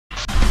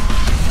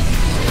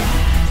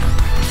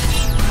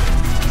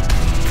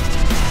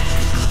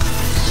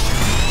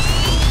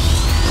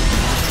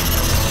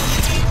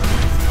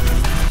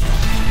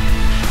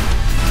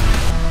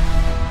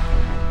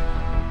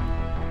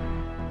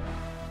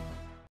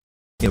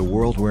In a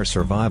world where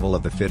survival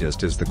of the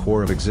fittest is the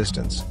core of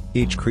existence,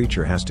 each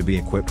creature has to be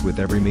equipped with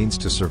every means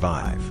to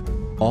survive.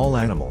 All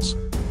animals,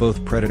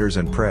 both predators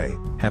and prey,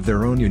 have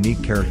their own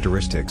unique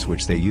characteristics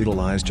which they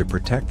utilize to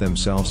protect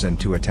themselves and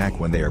to attack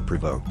when they are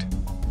provoked.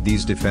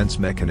 These defense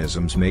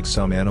mechanisms make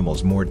some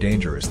animals more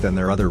dangerous than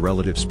their other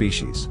relative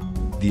species.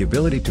 The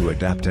ability to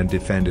adapt and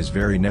defend is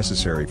very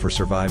necessary for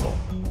survival.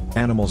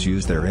 Animals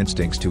use their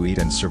instincts to eat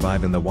and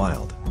survive in the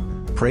wild.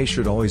 Prey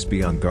should always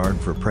be on guard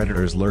for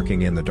predators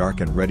lurking in the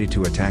dark and ready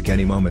to attack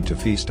any moment to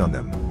feast on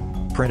them.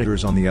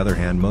 Predators on the other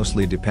hand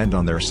mostly depend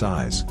on their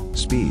size,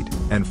 speed,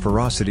 and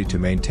ferocity to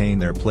maintain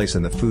their place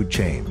in the food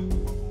chain.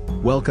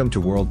 Welcome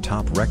to World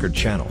Top Record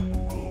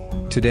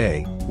Channel.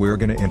 Today, we're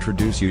gonna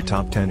introduce you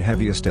top 10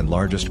 heaviest and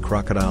largest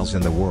crocodiles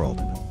in the world.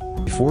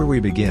 Before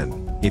we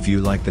begin, if you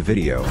like the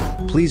video,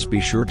 please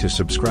be sure to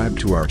subscribe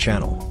to our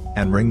channel,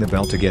 and ring the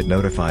bell to get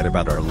notified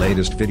about our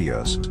latest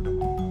videos.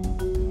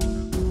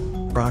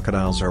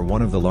 Crocodiles are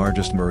one of the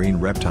largest marine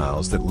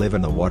reptiles that live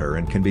in the water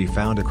and can be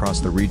found across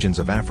the regions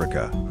of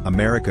Africa,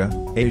 America,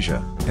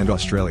 Asia, and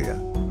Australia.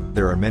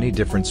 There are many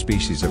different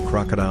species of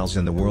crocodiles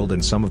in the world,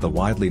 and some of the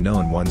widely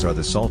known ones are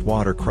the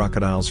saltwater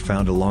crocodiles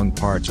found along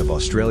parts of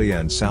Australia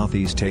and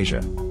Southeast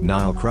Asia,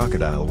 Nile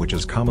crocodile which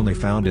is commonly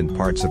found in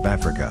parts of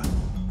Africa.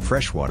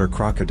 Freshwater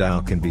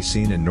crocodile can be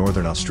seen in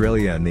northern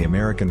Australia, and the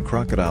American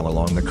crocodile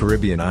along the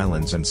Caribbean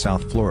islands and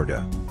South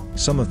Florida.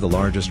 Some of the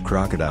largest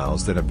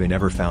crocodiles that have been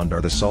ever found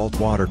are the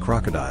saltwater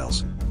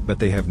crocodiles, but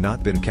they have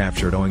not been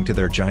captured owing to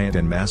their giant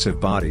and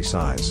massive body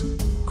size.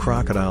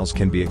 Crocodiles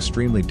can be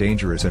extremely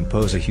dangerous and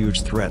pose a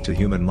huge threat to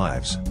human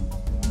lives.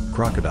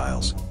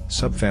 Crocodiles,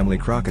 subfamily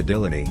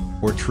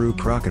Crocodylinae, or true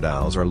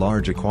crocodiles, are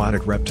large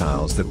aquatic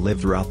reptiles that live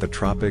throughout the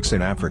tropics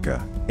in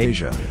Africa,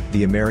 Asia,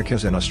 the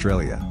Americas and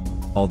Australia.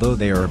 Although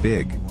they are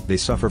big, they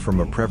suffer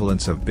from a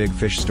prevalence of big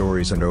fish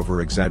stories and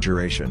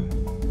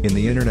over-exaggeration. In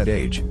the internet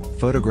age,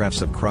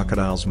 photographs of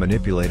crocodiles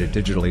manipulated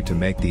digitally to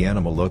make the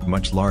animal look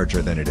much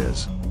larger than it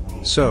is.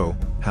 So,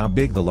 how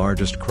big the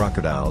largest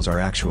crocodiles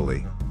are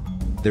actually?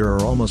 There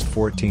are almost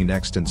 14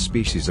 extant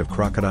species of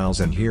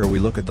crocodiles, and here we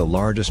look at the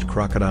largest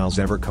crocodiles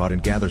ever caught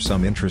and gather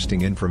some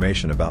interesting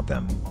information about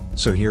them.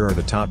 So here are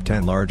the top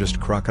 10 largest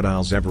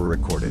crocodiles ever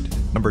recorded.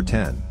 Number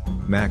 10.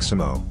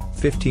 Maximo,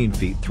 15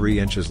 feet 3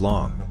 inches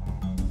long.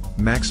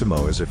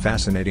 Maximo is a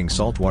fascinating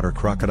saltwater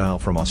crocodile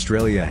from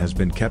Australia, has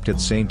been kept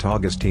at St.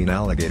 Augustine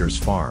Alligators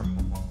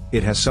Farm.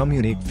 It has some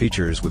unique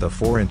features with a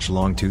 4-inch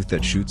long tooth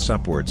that shoots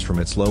upwards from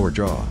its lower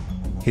jaw.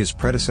 His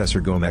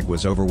predecessor Gomek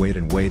was overweight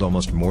and weighed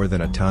almost more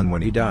than a ton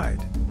when he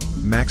died.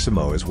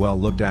 Maximo is well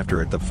looked after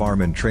at the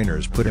farm, and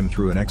trainers put him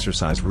through an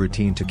exercise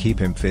routine to keep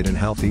him fit and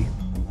healthy.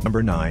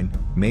 Number 9.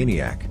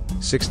 Maniac,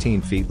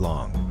 16 feet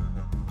long.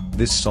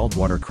 This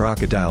saltwater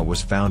crocodile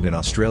was found in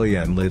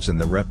Australia and lives in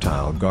the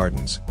Reptile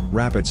Gardens,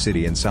 Rapid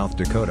City in South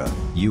Dakota,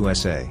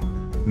 USA.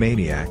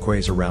 Maniac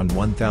weighs around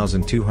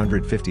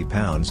 1,250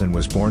 pounds and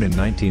was born in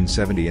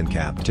 1970 in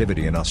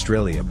captivity in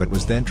Australia, but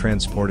was then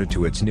transported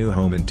to its new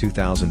home in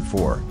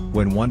 2004,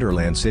 when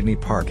Wonderland Sydney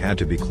Park had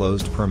to be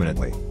closed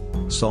permanently.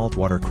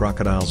 Saltwater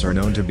crocodiles are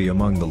known to be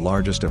among the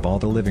largest of all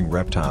the living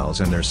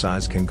reptiles, and their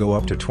size can go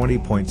up to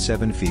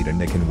 20.7 feet and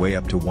they can weigh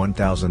up to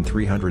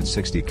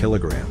 1,360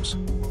 kilograms.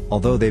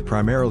 Although they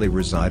primarily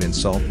reside in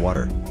salt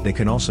water, they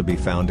can also be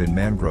found in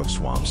mangrove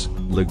swamps,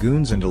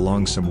 lagoons and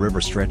along some river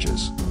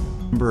stretches.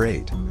 Number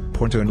 8.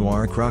 Pointe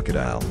Noire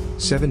crocodile,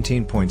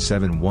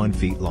 17.71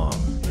 feet long.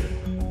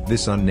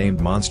 This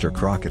unnamed monster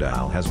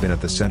crocodile has been at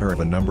the center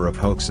of a number of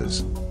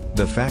hoaxes.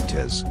 The fact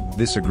is,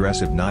 this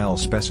aggressive Nile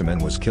specimen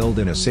was killed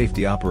in a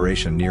safety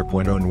operation near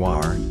Pointe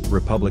Noire,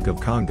 Republic of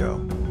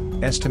Congo.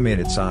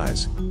 Estimated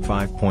size,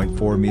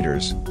 5.4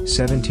 meters,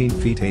 17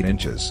 feet 8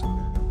 inches.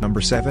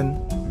 Number 7.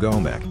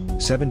 Gomek,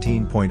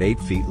 17.8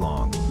 feet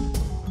long.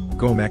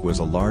 Gomek was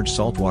a large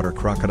saltwater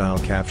crocodile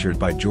captured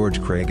by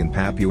George Craig in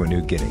Papua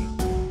New Guinea.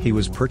 He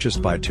was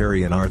purchased by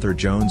Terry and Arthur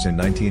Jones in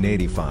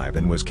 1985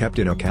 and was kept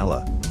in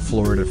Ocala,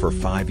 Florida for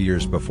 5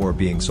 years before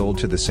being sold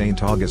to the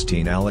St.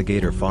 Augustine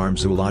Alligator Farm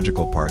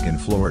Zoological Park in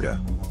Florida.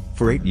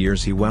 For 8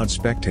 years he wowed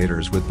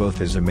spectators with both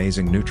his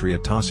amazing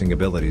nutria-tossing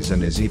abilities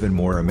and his even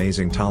more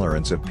amazing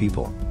tolerance of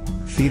people.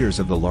 Feeders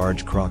of the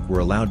large croc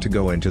were allowed to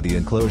go into the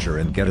enclosure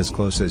and get as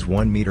close as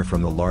 1 meter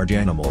from the large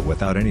animal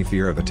without any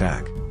fear of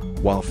attack.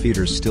 While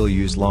feeders still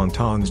used long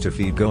tongs to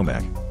feed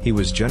Gomek, he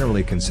was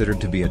generally considered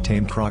to be a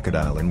tame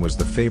crocodile and was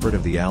the favorite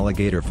of the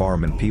alligator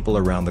farm and people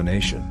around the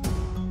nation.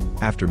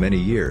 After many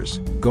years,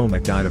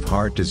 Gomek died of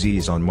heart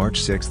disease on March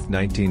 6,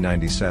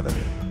 1997.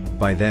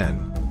 By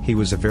then, he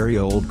was a very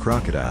old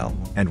crocodile,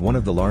 and one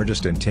of the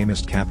largest and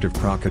tamest captive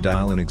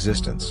crocodile in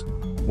existence.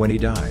 When he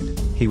died,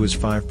 he was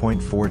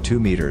 5.42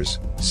 meters,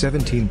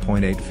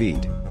 17.8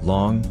 feet,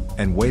 long,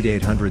 and weighed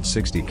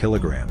 860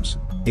 kilograms,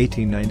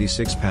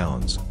 1896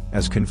 pounds,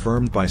 as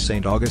confirmed by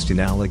St. Augustine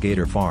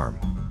Alligator Farm,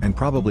 and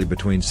probably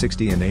between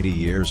 60 and 80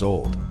 years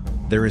old.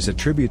 There is a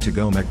tribute to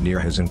Gomek near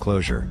his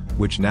enclosure,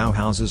 which now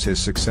houses his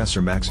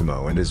successor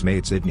Maximo and his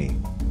mate Sydney.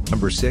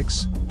 Number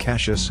 6,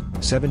 Cassius,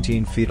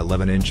 17 feet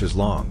 11 inches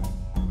long.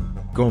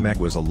 Gomek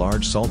was a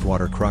large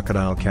saltwater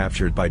crocodile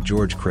captured by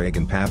George Craig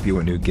in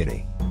Papua New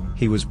Guinea.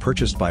 He was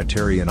purchased by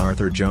Terry and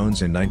Arthur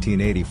Jones in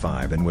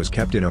 1985 and was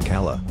kept in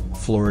Ocala,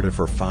 Florida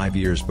for 5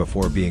 years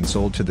before being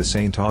sold to the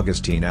St.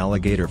 Augustine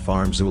Alligator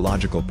Farm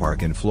Zoological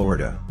Park in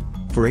Florida.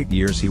 For 8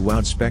 years he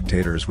wowed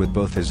spectators with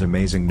both his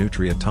amazing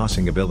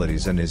nutria-tossing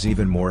abilities and his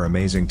even more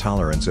amazing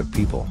tolerance of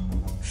people.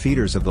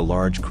 Feeders of the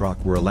large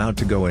croc were allowed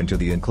to go into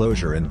the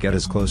enclosure and get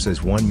as close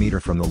as 1 meter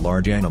from the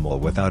large animal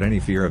without any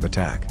fear of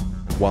attack.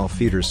 While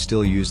feeders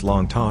still used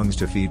long tongs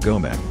to feed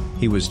Gomek,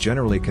 he was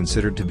generally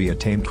considered to be a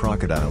tamed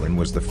crocodile and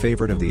was the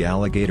favorite of the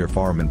alligator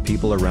farm and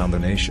people around the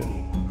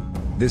nation.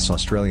 This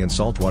Australian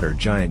saltwater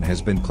giant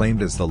has been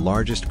claimed as the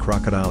largest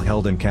crocodile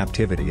held in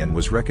captivity and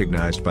was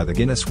recognized by the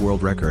Guinness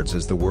World Records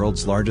as the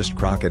world's largest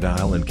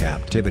crocodile in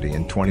captivity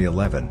in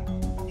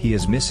 2011. He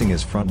is missing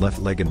his front left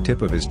leg and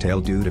tip of his tail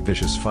due to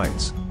vicious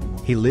fights.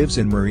 He lives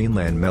in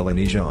Marineland,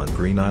 Melanesia on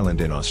Green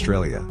Island in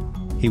Australia.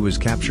 He was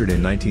captured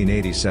in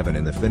 1987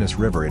 in the Finniss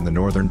River in the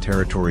Northern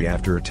Territory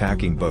after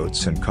attacking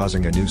boats and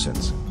causing a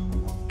nuisance.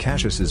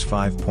 Cassius is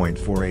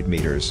 5.48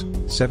 meters,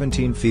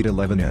 17 feet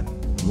 11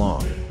 in,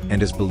 long,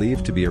 and is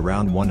believed to be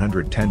around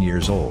 110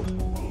 years old.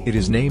 It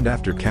is named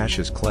after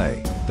Cassius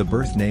Clay, the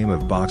birth name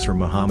of boxer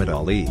Muhammad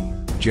Ali,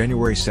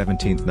 January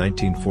 17,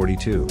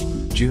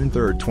 1942, June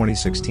 3,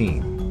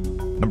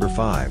 2016. Number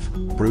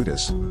 5,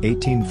 Brutus,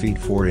 18 feet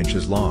 4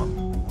 inches long.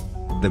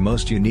 The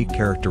most unique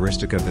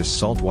characteristic of this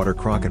saltwater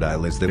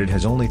crocodile is that it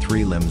has only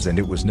 3 limbs and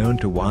it was known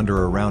to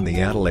wander around the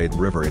Adelaide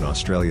River in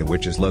Australia,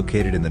 which is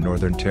located in the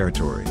Northern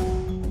Territory.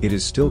 It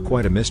is still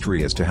quite a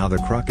mystery as to how the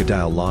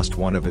crocodile lost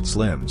one of its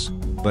limbs,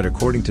 but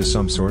according to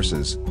some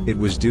sources, it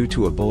was due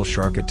to a bull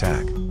shark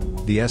attack.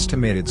 The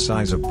estimated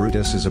size of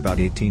Brutus is about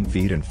 18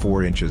 feet and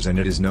 4 inches and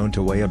it is known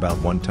to weigh about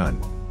 1 ton.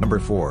 Number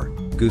 4,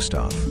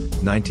 Gustav,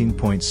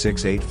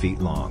 19.68 feet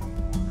long.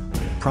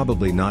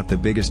 Probably not the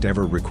biggest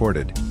ever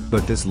recorded,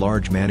 but this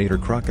large man-eater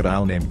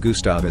crocodile named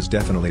Gustav is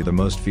definitely the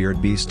most feared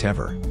beast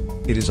ever.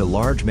 It is a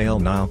large male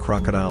Nile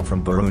crocodile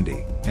from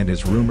Burundi, and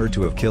is rumored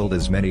to have killed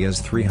as many as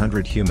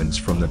 300 humans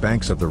from the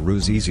banks of the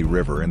Ruzizi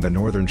River and the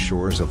northern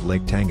shores of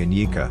Lake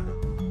Tanganyika.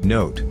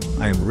 Note,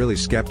 I am really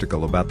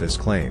skeptical about this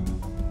claim.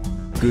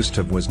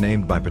 Gustav was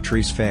named by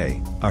Patrice Fay,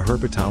 a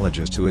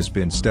herpetologist who has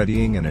been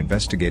studying and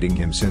investigating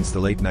him since the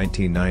late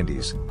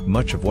 1990s.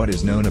 Much of what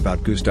is known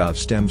about Gustav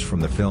stems from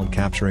the film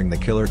Capturing the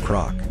Killer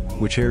Croc,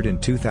 which aired in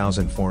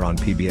 2004 on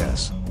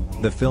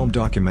PBS. The film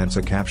documents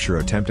a capture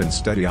attempt and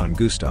study on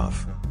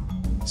Gustav.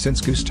 Since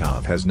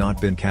Gustav has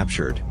not been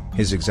captured,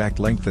 his exact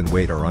length and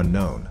weight are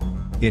unknown.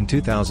 In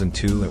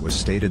 2002 it was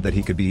stated that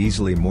he could be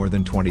easily more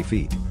than 20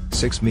 feet,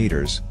 6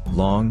 meters,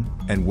 long,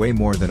 and weigh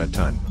more than a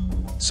ton.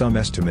 Some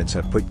estimates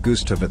have put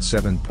Gustav at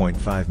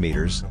 7.5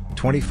 meters,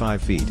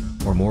 25 feet,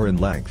 or more in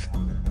length.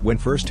 When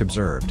first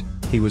observed,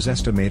 he was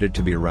estimated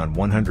to be around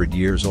 100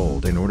 years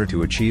old in order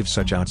to achieve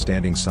such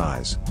outstanding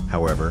size.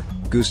 However,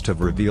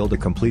 Gustav revealed a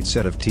complete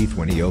set of teeth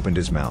when he opened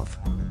his mouth.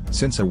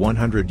 Since a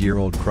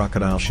 100-year-old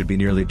crocodile should be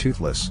nearly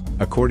toothless,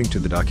 according to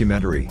the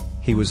documentary,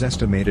 he was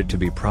estimated to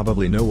be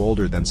probably no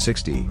older than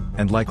 60,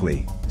 and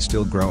likely,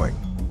 still growing.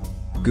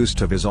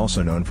 Gustav is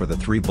also known for the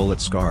 3 bullet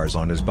scars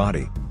on his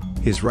body.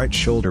 His right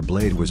shoulder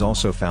blade was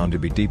also found to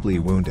be deeply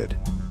wounded.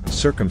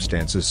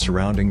 Circumstances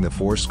surrounding the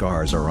 4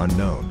 scars are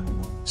unknown.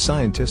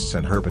 Scientists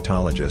and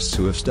herpetologists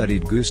who have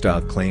studied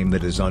Gustav claim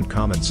that his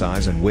uncommon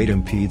size and weight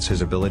impedes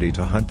his ability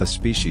to hunt the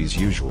species'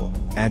 usual,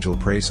 agile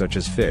prey such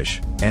as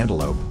fish,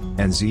 antelope,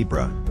 and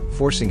zebra,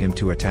 forcing him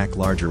to attack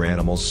larger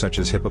animals such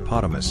as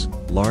hippopotamus,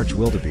 large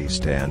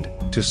wildebeest and,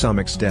 to some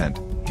extent,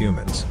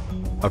 humans.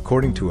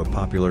 According to a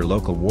popular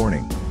local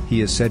warning, he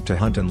is said to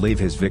hunt and leave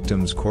his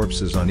victims'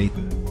 corpses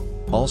uneaten.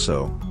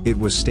 Also, it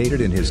was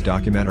stated in his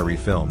documentary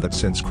film that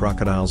since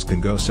crocodiles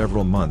can go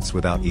several months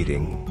without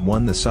eating,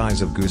 one the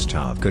size of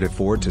Gustav could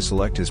afford to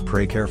select his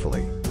prey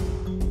carefully.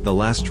 The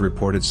last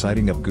reported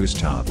sighting of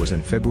Gustav was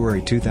in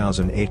February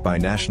 2008 by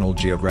National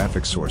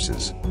Geographic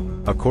sources.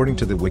 According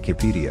to the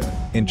Wikipedia,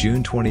 in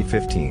June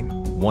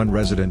 2015, one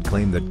resident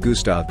claimed that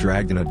Gustav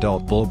dragged an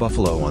adult bull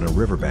buffalo on a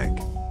riverbank.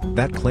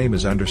 That claim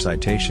is under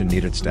citation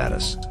needed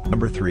status.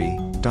 Number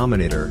 3,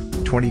 Dominator,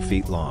 20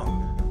 feet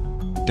long.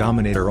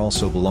 Dominator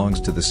also belongs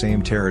to the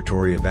same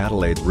territory of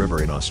Adelaide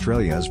River in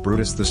Australia as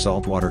Brutus the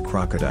saltwater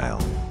crocodile.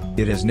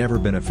 It has never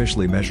been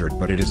officially measured,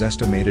 but it is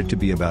estimated to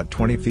be about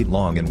 20 feet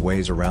long and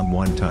weighs around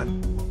 1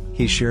 ton.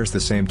 He shares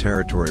the same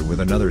territory with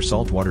another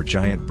saltwater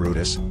giant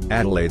Brutus,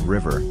 Adelaide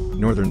River,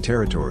 Northern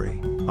Territory,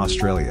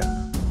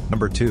 Australia.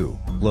 Number 2,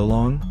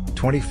 Lolong,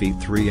 20 feet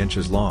 3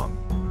 inches long.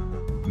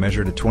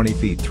 Measured at 20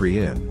 feet 3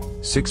 in,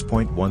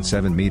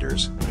 6.17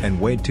 meters, and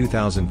weighed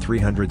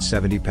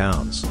 2,370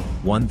 pounds,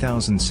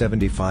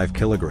 1,075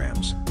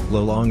 kilograms,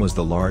 Lolong was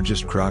the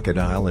largest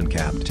crocodile in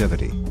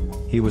captivity.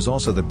 He was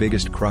also the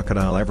biggest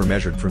crocodile ever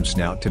measured from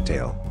snout to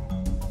tail.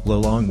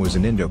 Lolong was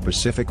an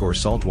Indo-Pacific or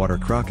saltwater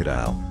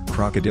crocodile,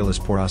 Crocodylus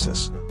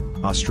porosus.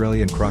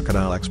 Australian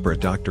crocodile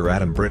expert Dr.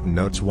 Adam Britton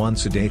notes one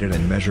sedated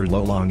and measured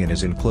Lolong in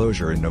his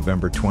enclosure in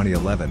November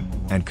 2011,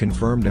 and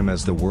confirmed him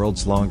as the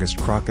world's longest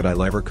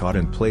crocodile ever caught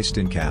and placed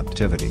in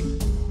captivity.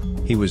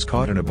 He was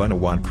caught in a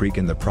Bunawan Creek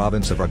in the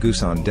province of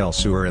Agusan del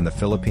Sur in the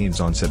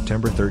Philippines on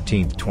September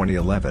 13,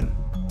 2011.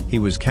 He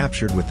was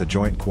captured with the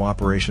joint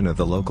cooperation of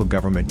the local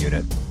government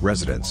unit,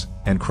 residents,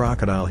 and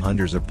crocodile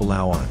hunters of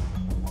Palawan.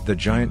 The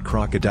giant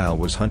crocodile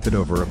was hunted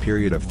over a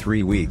period of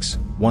 3 weeks.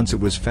 Once it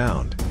was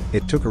found,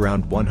 it took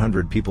around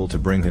 100 people to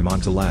bring him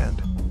onto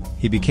land.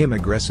 He became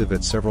aggressive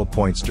at several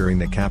points during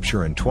the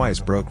capture and twice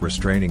broke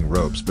restraining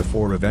ropes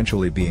before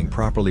eventually being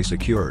properly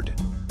secured.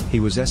 He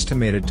was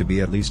estimated to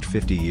be at least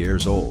 50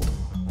 years old.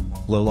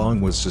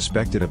 Lolong was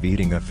suspected of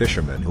eating a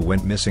fisherman who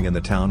went missing in the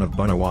town of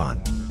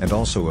Bunawan, and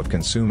also of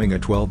consuming a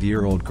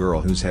 12-year-old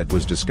girl whose head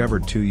was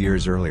discovered 2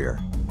 years earlier.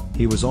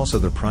 He was also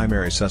the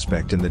primary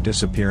suspect in the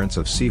disappearance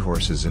of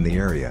seahorses in the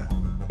area.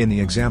 In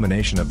the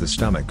examination of the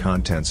stomach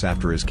contents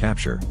after his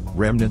capture,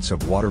 remnants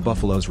of water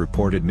buffaloes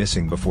reported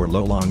missing before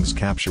Lolong's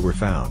capture were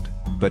found,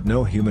 but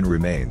no human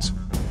remains.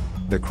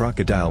 The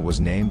crocodile was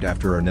named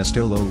after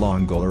Ernesto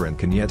Lolong Golar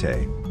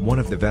Cañete, one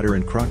of the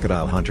veteran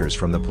crocodile hunters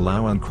from the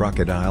Palawan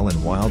Crocodile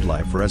and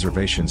Wildlife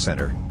Reservation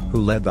Center, who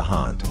led the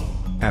hunt.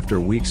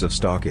 After weeks of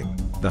stalking,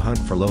 the hunt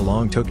for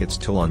Lolong took its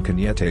toll on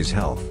Cañete's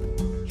health.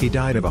 He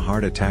died of a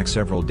heart attack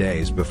several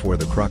days before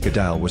the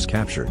crocodile was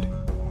captured.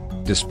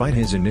 Despite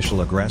his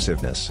initial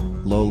aggressiveness,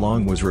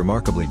 Lolong was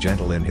remarkably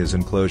gentle in his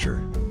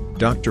enclosure.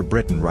 Dr.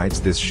 Britton writes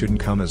this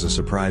shouldn't come as a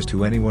surprise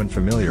to anyone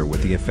familiar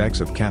with the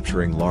effects of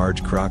capturing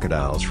large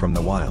crocodiles from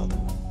the wild.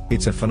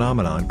 It's a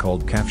phenomenon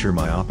called capture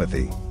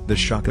myopathy, the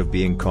shock of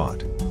being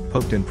caught,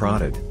 poked and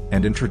prodded,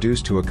 and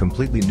introduced to a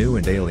completely new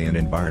and alien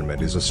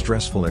environment is a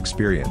stressful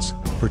experience,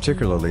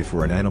 particularly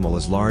for an animal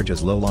as large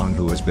as Lolong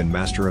who has been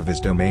master of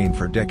his domain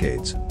for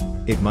decades.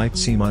 It might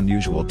seem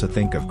unusual to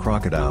think of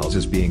crocodiles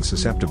as being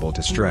susceptible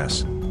to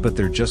stress, but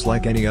they're just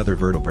like any other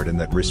vertebrate in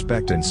that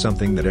respect and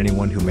something that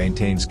anyone who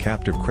maintains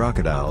captive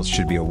crocodiles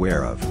should be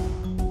aware of.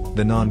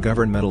 The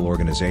non-governmental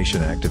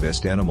organization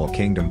Activist Animal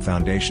Kingdom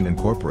Foundation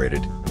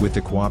Incorporated, with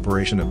the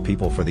cooperation of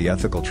People for the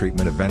Ethical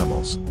Treatment of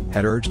Animals,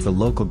 had urged the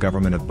local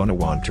government of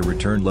Bunawan to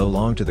return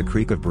Lolong to the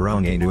creek of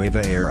Barangay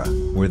Nueva Era,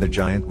 where the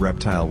giant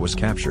reptile was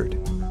captured.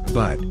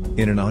 But,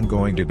 in an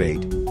ongoing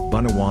debate,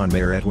 Bunawan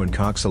Mayor Edwin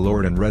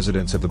Coxalord and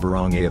residents of the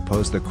barangay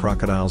opposed the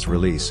crocodile's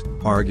release,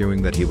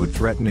 arguing that he would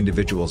threaten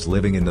individuals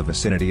living in the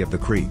vicinity of the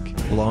creek.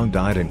 Lolong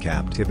died in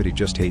captivity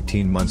just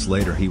 18 months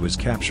later. He was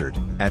captured,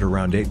 at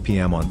around 8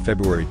 p.m. on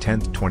February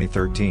 10,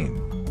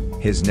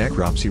 2013. His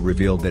necropsy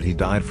revealed that he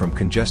died from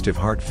congestive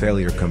heart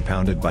failure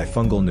compounded by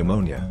fungal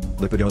pneumonia,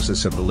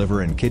 lipidosis of the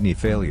liver and kidney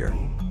failure.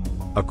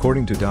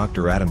 According to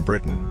Dr. Adam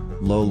Britton,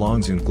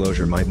 Lolong's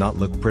enclosure might not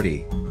look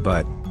pretty,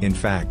 but, in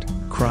fact,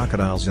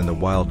 crocodiles in the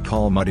wild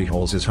call muddy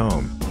holes his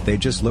home. They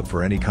just look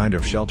for any kind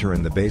of shelter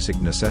and the basic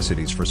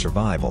necessities for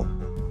survival.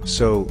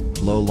 So,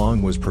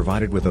 Lolong was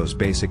provided with those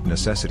basic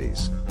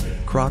necessities.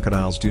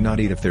 Crocodiles do not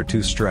eat if they're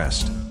too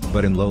stressed,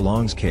 but in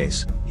Lolong's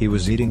case, he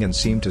was eating and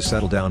seemed to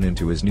settle down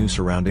into his new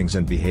surroundings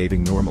and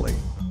behaving normally.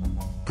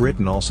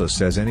 Britton also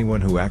says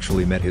anyone who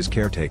actually met his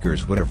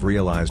caretakers would have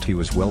realized he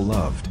was well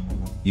loved.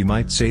 You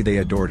might say they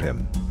adored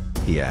him.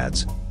 He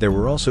adds, there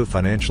were also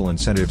financial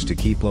incentives to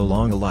keep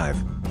Lolong alive.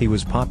 He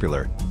was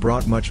popular,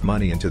 brought much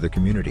money into the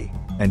community,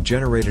 and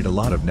generated a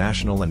lot of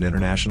national and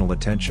international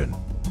attention.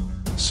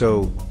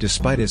 So,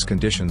 despite his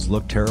conditions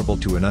look terrible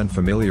to an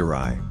unfamiliar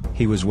eye,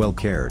 he was well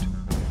cared.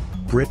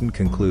 Britton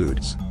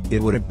concludes,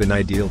 it would have been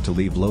ideal to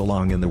leave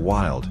Lolong in the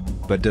wild,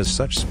 but does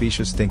such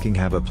specious thinking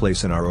have a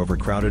place in our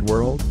overcrowded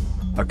world?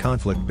 A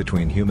conflict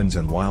between humans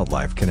and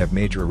wildlife can have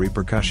major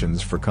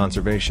repercussions for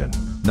conservation,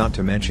 not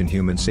to mention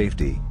human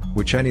safety,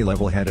 which any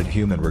level-headed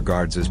human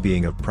regards as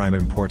being of prime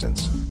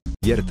importance.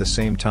 Yet at the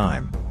same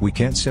time, we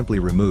can't simply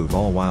remove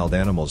all wild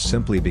animals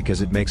simply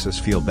because it makes us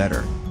feel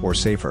better, or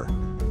safer.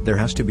 There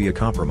has to be a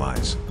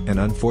compromise, and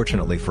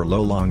unfortunately for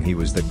Lolong he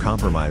was that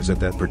compromise at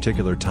that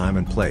particular time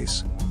and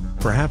place.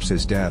 Perhaps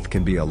his death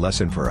can be a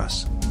lesson for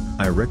us.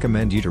 I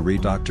recommend you to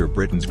read Dr.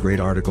 Britton's great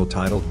article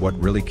titled What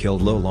Really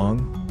Killed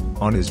Lolong?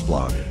 On his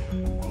blog.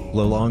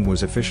 Lolong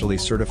was officially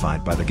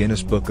certified by the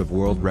Guinness Book of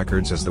World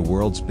Records as the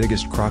world's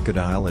biggest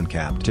crocodile in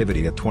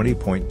captivity at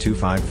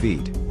 20.25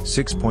 feet,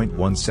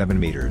 6.17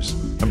 meters.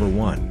 Number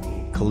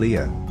 1.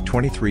 Kalia,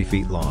 23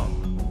 feet long.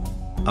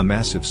 A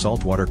massive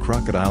saltwater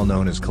crocodile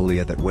known as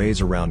Kalia that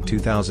weighs around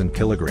 2,000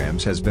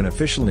 kilograms has been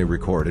officially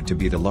recorded to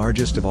be the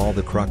largest of all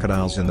the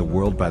crocodiles in the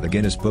world by the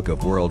Guinness Book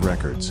of World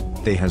Records.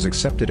 They has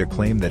accepted a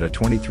claim that at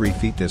 23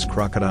 feet this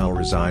crocodile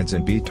resides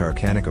in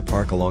Bhitarkanika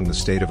Park along the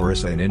state of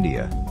Orissa in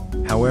India.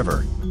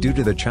 However, due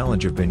to the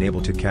challenge of being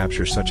able to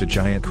capture such a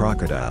giant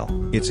crocodile,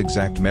 its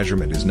exact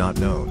measurement is not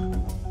known.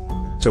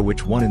 So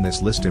which one in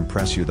this list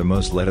impressed you the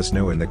most? Let us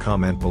know in the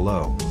comment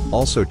below.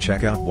 Also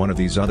check out one of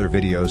these other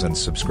videos and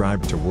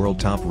subscribe to World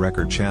Top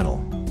Record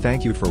channel.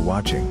 Thank you for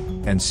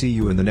watching, and see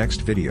you in the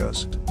next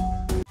videos.